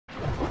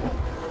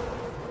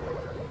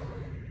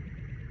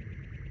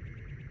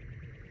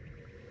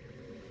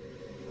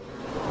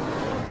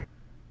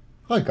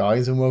Hi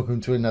guys, and welcome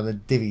to another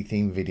Divi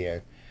theme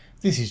video.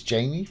 This is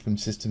Jamie from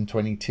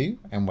System22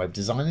 and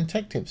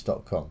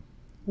webdesignandtechtips.com.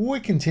 We're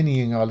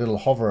continuing our little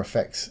hover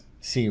effects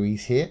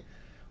series here.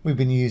 We've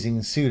been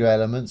using pseudo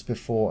elements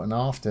before and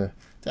after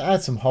to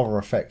add some hover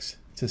effects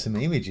to some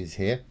images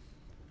here.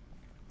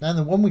 And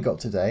the one we got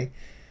today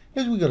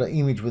is we got an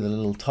image with a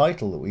little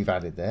title that we've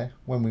added there.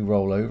 When we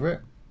roll over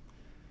it,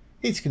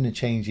 it's going to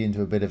change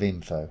into a bit of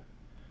info.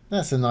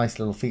 That's a nice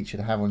little feature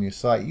to have on your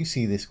site. You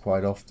see this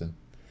quite often.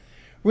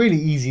 Really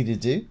easy to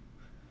do.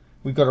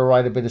 We've got to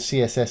write a bit of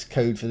CSS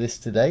code for this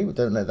today, but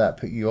don't let that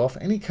put you off.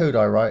 Any code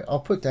I write,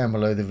 I'll put down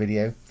below the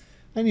video,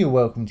 and you're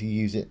welcome to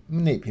use it,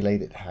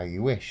 manipulate it how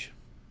you wish.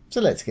 So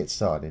let's get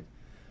started.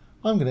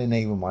 I'm going to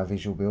enable my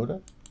visual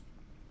builder.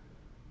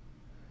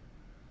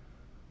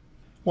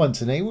 Once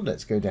enabled,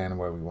 let's go down to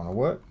where we want to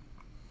work.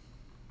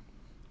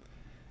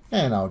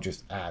 And I'll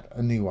just add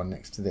a new one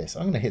next to this.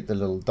 I'm going to hit the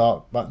little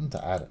dark button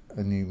to add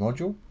a new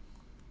module.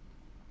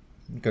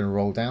 I'm going to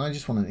roll down. I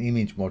just want an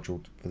image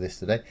module for this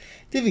today.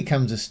 Divi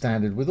comes as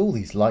standard with all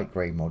these light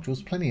grey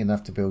modules, plenty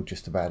enough to build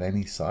just about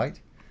any site.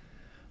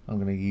 I'm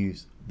going to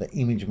use the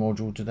image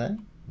module today.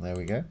 There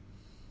we go.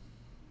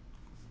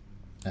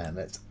 And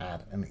let's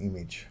add an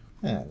image.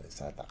 And let's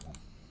add that one.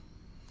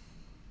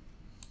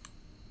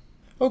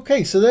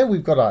 Okay, so there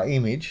we've got our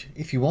image.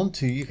 If you want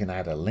to, you can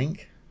add a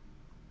link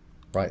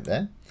right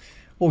there.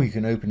 Or you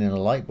can open in a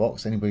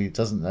Lightbox. Anybody who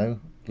doesn't know,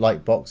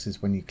 Lightbox is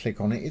when you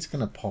click on it, it's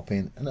going to pop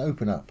in and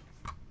open up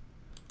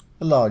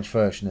a large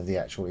version of the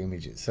actual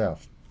image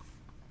itself.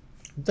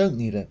 Don't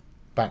need a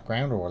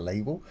background or a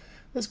label.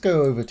 Let's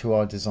go over to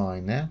our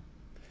design now.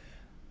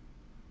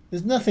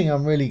 There's nothing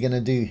I'm really going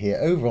to do here.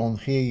 Over on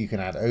here you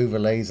can add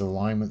overlays,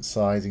 alignment,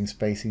 sizing,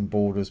 spacing,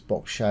 borders,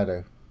 box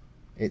shadow,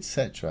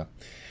 etc.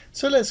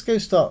 So let's go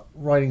start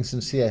writing some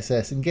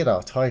CSS and get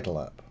our title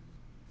up.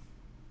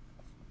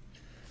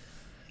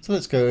 So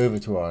let's go over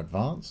to our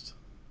advanced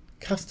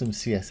custom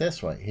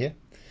CSS right here.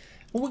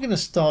 And we're going to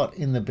start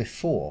in the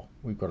before.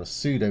 We've got a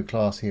pseudo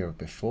class here of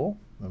before,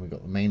 then we've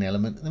got the main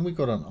element, and then we've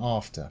got an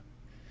after.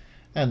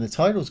 And the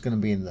title is going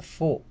to be in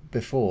the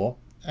before,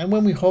 and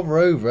when we hover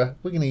over,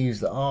 we're going to use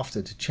the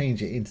after to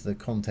change it into the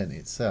content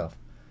itself.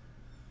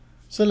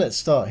 So let's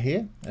start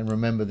here, and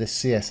remember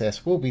this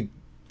CSS will be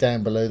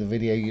down below the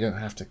video. You don't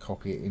have to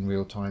copy it in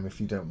real time if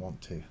you don't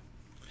want to.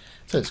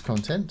 So it's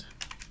content,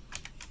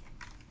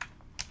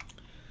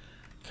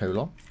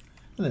 colon,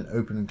 and then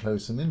open and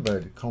close some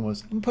inverted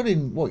commas and put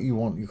in what you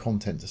want your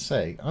content to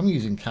say. I'm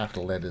using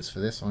capital letters for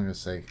this. I'm going to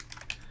say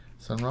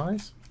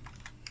sunrise,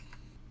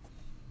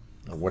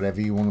 or whatever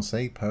you want to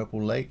say,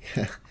 purple lake.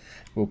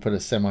 We'll put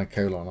a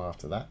semicolon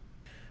after that.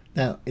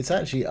 Now it's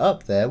actually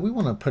up there. We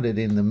want to put it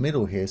in the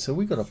middle here, so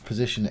we've got to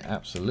position it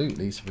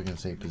absolutely. So we're going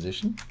to say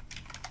position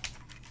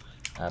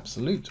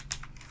absolute.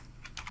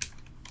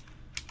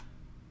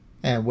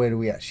 And where do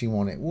we actually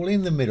want it? Well,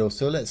 in the middle.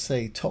 So let's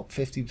say top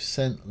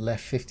 50%,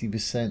 left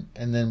 50%,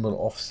 and then we'll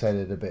offset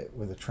it a bit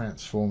with a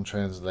transform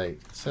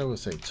translate. So we'll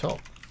say top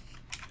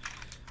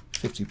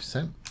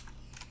 50%,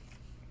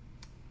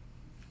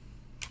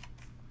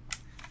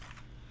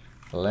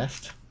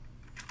 left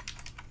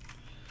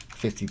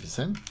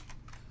 50%.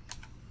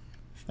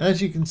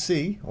 As you can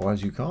see, or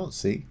as you can't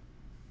see,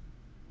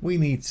 we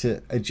need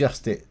to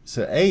adjust it.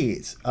 So A,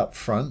 it's up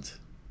front,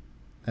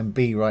 and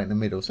B right in the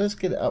middle. So let's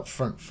get it up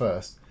front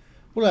first.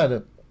 We'll add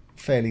a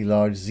fairly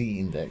large Z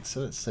index. So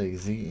let's say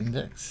Z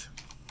index,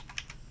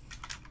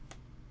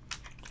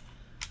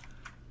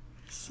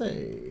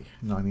 say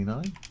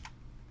 99.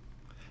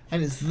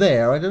 And it's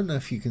there. I don't know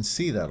if you can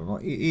see that or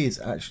not. It is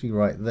actually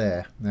right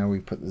there. Now we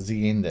put the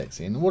Z index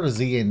in. What a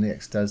Z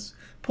index does,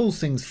 pulls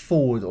things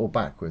forward or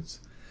backwards.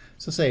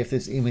 So say if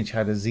this image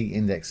had a Z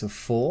index of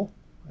 4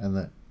 and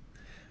the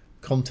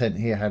content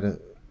here had a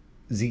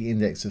Z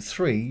index of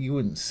 3, you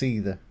wouldn't see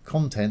the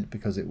content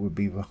because it would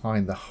be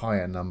behind the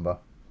higher number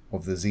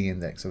of the Z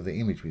index of the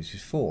image, which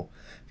is 4.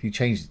 If you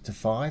changed it to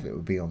 5, it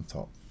would be on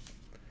top.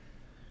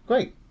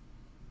 Great.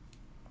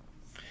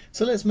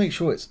 So let's make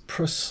sure it's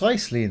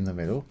precisely in the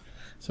middle.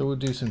 So we'll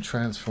do some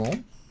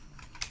transform.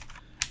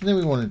 And then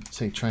we want to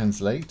say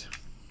translate.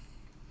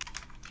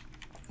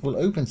 We'll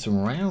open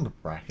some round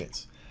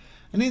brackets.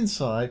 And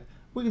inside,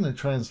 we're going to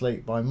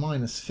translate by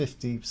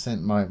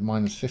 -50% by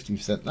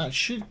 -50%. That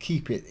should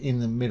keep it in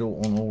the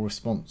middle on all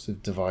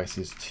responsive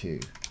devices too.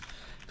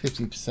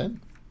 50%,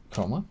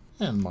 comma,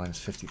 and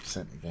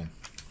 -50% again.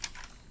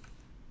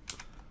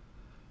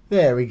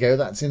 There we go.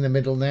 That's in the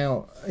middle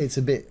now. It's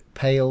a bit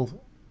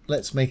pale.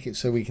 Let's make it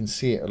so we can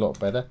see it a lot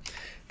better.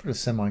 Put a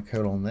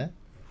semicolon there.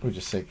 We'll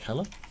just say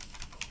color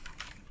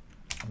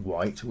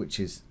white, which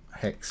is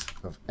hex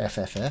of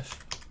FFF.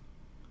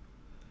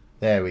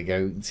 There we go.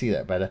 You can see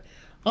that better.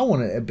 I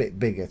want it a bit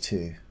bigger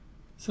too,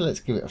 so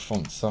let's give it a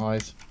font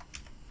size,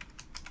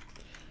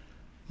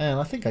 and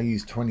I think I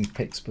used 20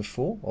 pix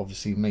before.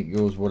 Obviously make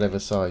yours whatever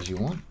size you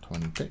want.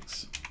 20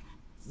 pix.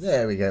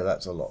 There we go.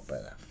 That's a lot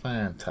better.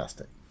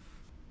 Fantastic.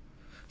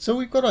 So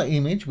we've got our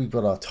image, we've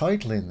got our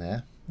title in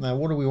there. Now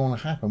what do we want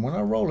to happen? When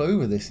I roll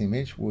over this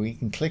image, we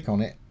can click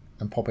on it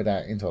and pop it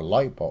out into a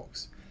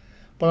Lightbox.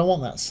 but I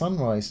want that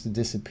sunrise to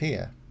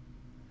disappear,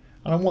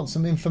 and I want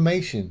some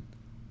information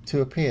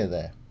to appear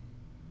there.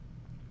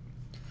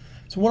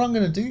 So what I'm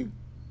going to do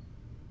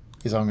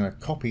is I'm going to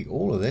copy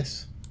all of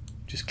this.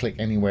 Just click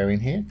anywhere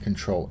in here.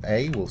 Control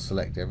A will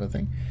select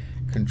everything.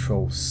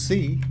 Control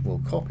C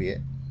will copy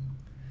it,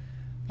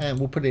 and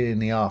we'll put it in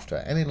the after,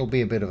 and it'll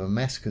be a bit of a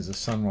mess because the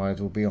sunrise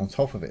will be on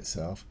top of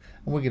itself,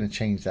 and we're going to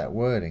change that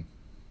wording.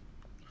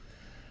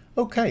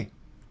 Okay,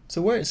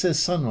 so where it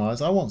says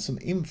sunrise, I want some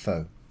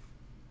info.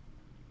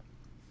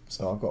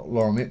 So I've got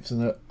Lorem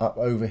ipsum up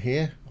over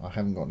here. I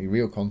haven't got any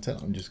real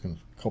content. I'm just going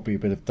to copy a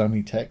bit of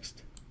dummy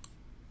text.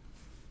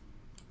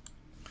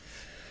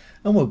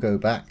 And we'll go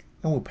back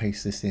and we'll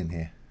paste this in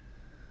here.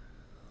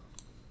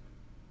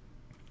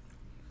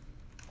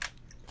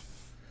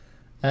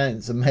 And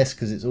it's a mess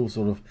because it's all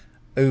sort of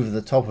over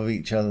the top of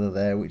each other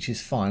there, which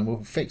is fine.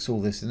 We'll fix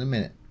all this in a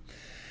minute.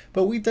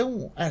 But we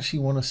don't actually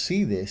want to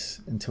see this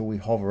until we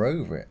hover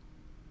over it.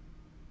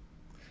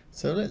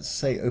 So let's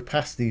say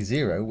opacity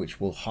 0, which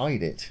will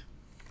hide it.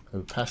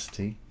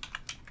 Opacity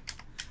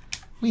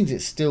means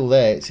it's still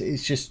there.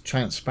 It's just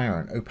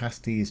transparent.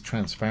 Opacity is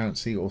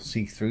transparency or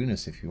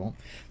see-throughness if you want.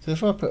 So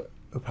if I put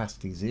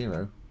opacity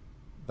 0,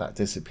 that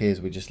disappears.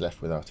 We're just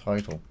left with our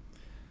title.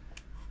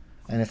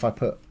 And if I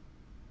go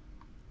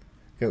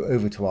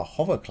over to our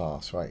hover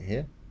class right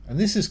here, and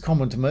this is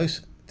common to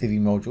most Divi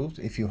modules.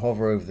 If you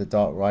hover over the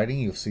dark writing,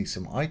 you'll see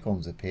some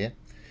icons appear.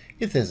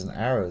 If there's an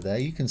arrow there,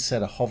 you can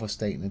set a hover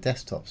state and a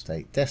desktop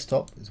state.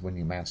 Desktop is when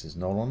your mouse is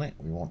not on it.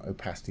 We want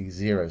opacity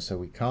 0 so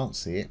we can't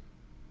see it.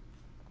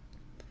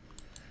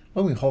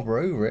 When we hover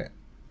over it,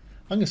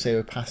 I'm going to say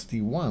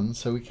opacity 1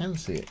 so we can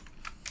see it.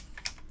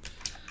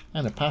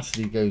 And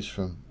opacity goes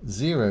from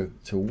 0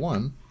 to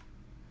 1.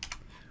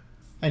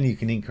 And you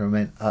can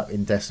increment up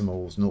in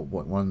decimals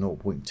 0.1,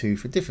 0.2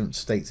 for different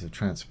states of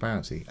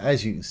transparency.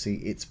 As you can see,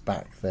 it's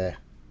back there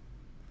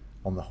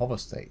on the hover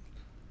state.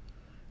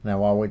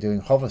 Now while we're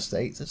doing hover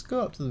states, let's go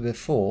up to the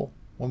before.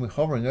 When we're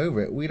hovering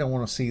over it, we don't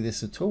want to see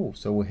this at all.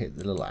 So we'll hit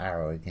the little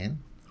arrow again.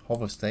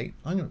 Hover state.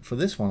 For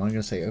this one, I'm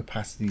going to say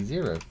opacity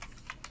 0.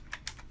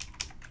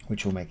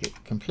 Which will make it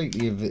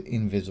completely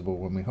invisible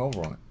when we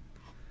hover on it.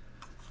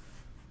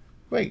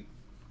 Great.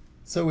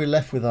 So we're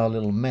left with our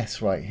little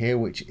mess right here,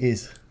 which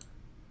is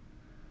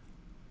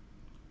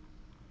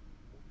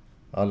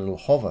our little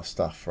hover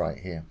stuff right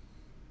here.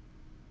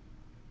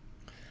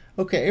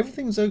 Okay,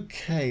 everything's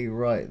okay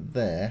right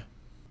there.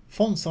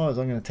 Font size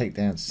I'm going to take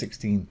down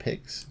 16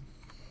 pixels.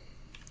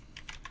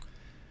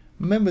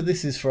 Remember,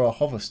 this is for our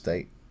hover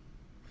state.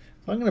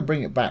 So I'm going to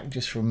bring it back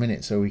just for a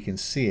minute so we can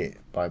see it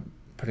by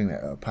putting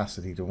that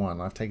opacity to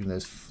 1. I've taken the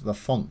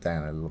font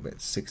down a little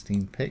bit,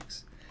 16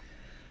 pixels.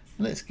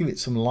 And let's give it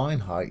some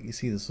line height. You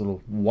see this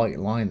little white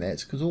line there.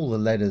 It's because all the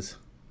letters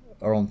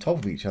are on top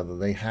of each other.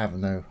 They have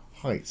no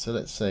height. So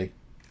let's say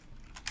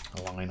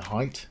line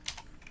height.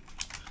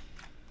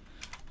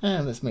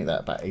 And let's make that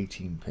about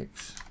 18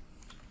 pixels.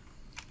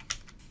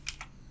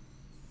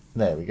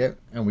 There we go.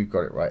 And we've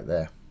got it right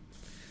there.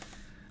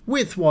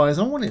 Width wise,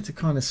 I want it to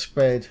kind of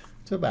spread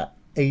to about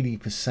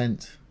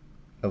 80%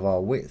 of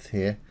our width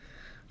here.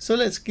 So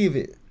let's give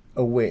it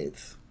a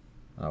width.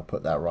 I'll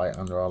put that right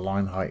under our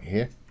line height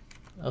here.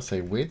 I'll say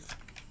width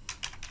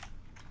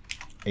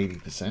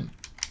 80%,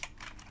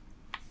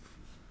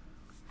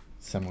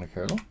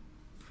 semicolon,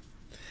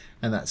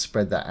 and that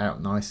spread that out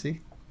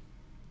nicely.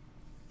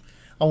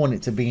 I want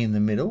it to be in the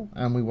middle,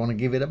 and we want to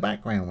give it a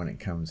background when it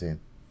comes in.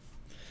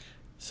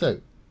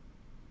 So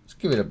let's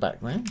give it a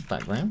background.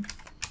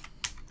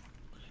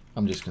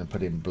 I'm just going to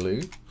put in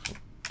blue.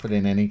 Put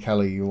in any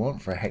color you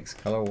want for a hex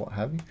color or what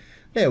have you.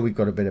 There, we've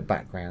got a bit of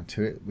background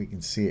to it. We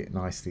can see it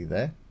nicely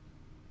there.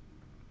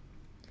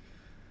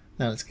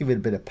 Now let's give it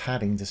a bit of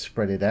padding to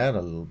spread it out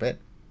a little bit.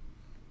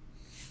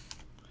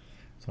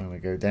 So I'm going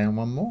to go down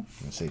one more. I'm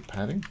going to say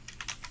padding.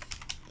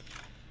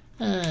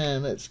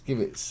 And let's give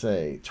it,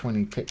 say,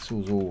 20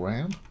 pixels all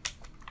round.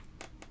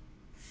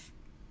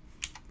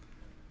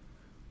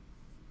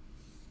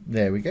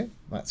 There we go.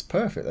 That's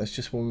perfect. That's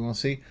just what we want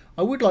to see.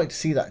 I would like to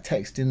see that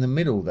text in the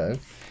middle though.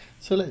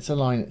 So let's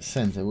align it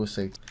center. We'll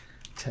say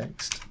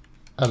text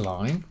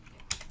align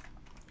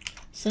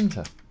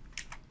center.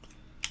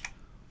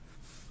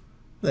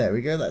 There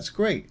we go. That's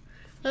great.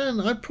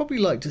 And I'd probably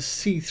like to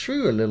see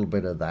through a little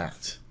bit of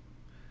that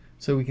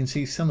so we can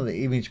see some of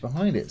the image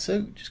behind it.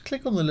 So just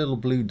click on the little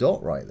blue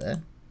dot right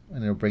there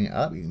and it'll bring it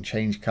up. You can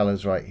change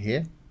colors right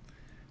here.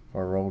 If I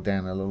roll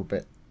down a little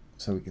bit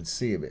so we can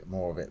see a bit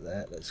more of it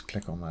there. Let's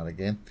click on that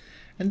again.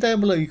 And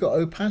down below you've got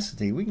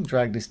opacity. We can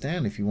drag this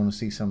down if you want to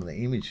see some of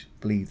the image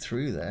bleed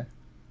through there.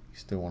 You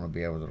still want to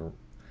be able to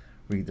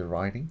read the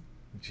writing,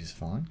 which is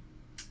fine.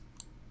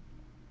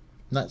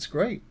 And that's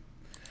great.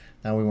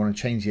 Now we want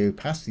to change the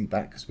opacity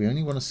back because we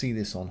only want to see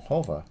this on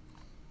hover.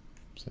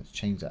 So let's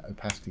change that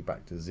opacity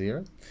back to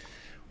 0.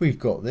 We've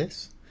got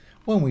this.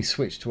 When we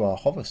switch to our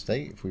hover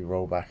state, if we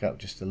roll back up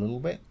just a little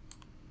bit,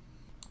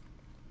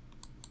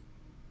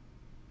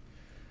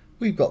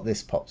 we've got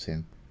this pops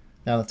in.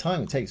 Now the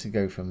time it takes to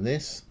go from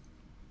this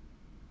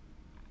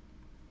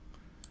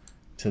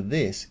to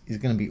this is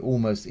going to be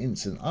almost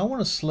instant. I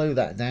want to slow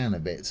that down a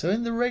bit. So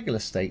in the regular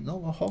state,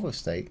 not the hover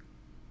state,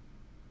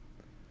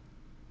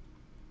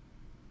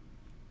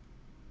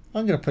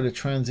 I'm going to put a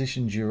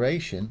transition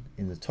duration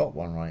in the top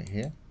one right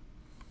here.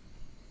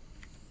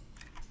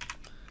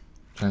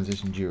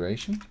 Transition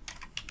duration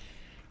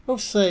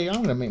of, say, I'm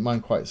going to make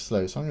mine quite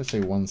slow, so I'm going to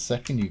say 1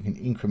 second. You can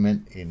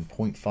increment in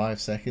 0.5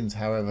 seconds,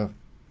 however,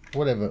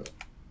 whatever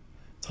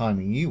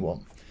timing you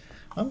want.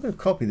 I'm going to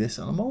copy this,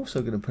 and I'm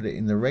also going to put it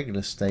in the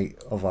regular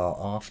state of our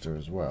after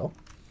as well.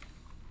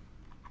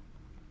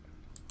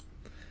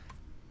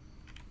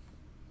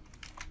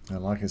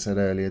 And like I said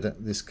earlier,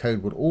 this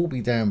code would all be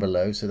down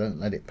below, so don't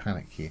let it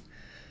panic you.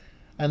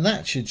 And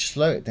that should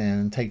slow it down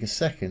and take a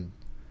second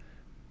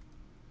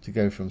to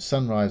go from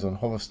sunrise on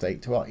hover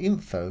state to our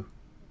info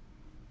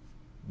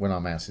when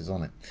our mouse is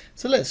on it.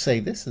 So let's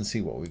save this and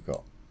see what we've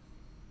got.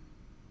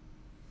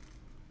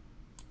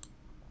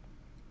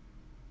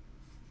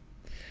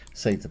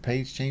 Save the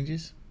page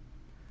changes.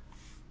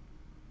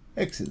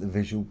 Exit the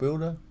visual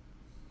builder.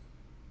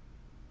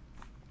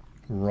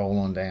 Roll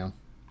on down.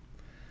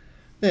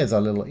 There's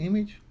our little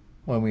image.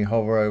 When we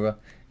hover over,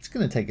 it's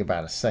going to take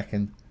about a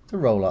second to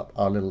roll up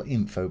our little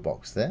info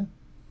box there.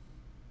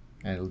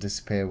 And it'll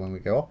disappear when we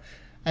go off.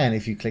 And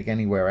if you click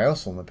anywhere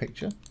else on the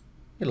picture,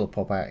 it'll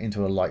pop out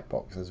into a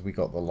Lightbox, as we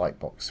got the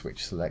Lightbox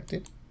switch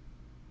selected.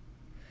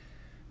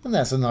 And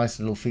that's a nice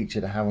little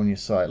feature to have on your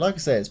site. Like I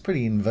say, it's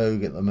pretty in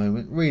vogue at the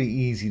moment. Really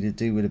easy to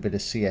do with a bit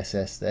of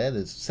CSS there.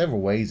 There's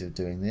several ways of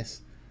doing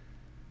this.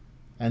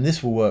 And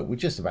this will work with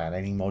just about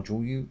any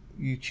module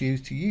you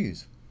choose to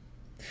use.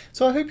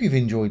 So I hope you've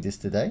enjoyed this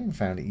today and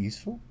found it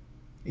useful.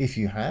 If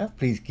you have,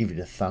 please give it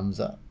a thumbs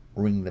up,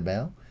 ring the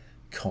bell,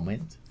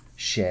 comment,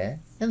 share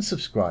and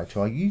subscribe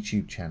to our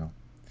YouTube channel.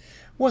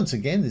 Once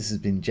again, this has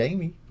been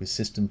Jamie with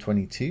System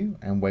 22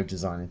 and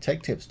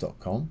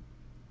webdesignandtechtips.com.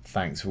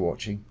 Thanks for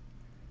watching.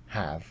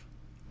 Have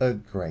a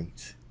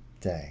great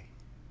day.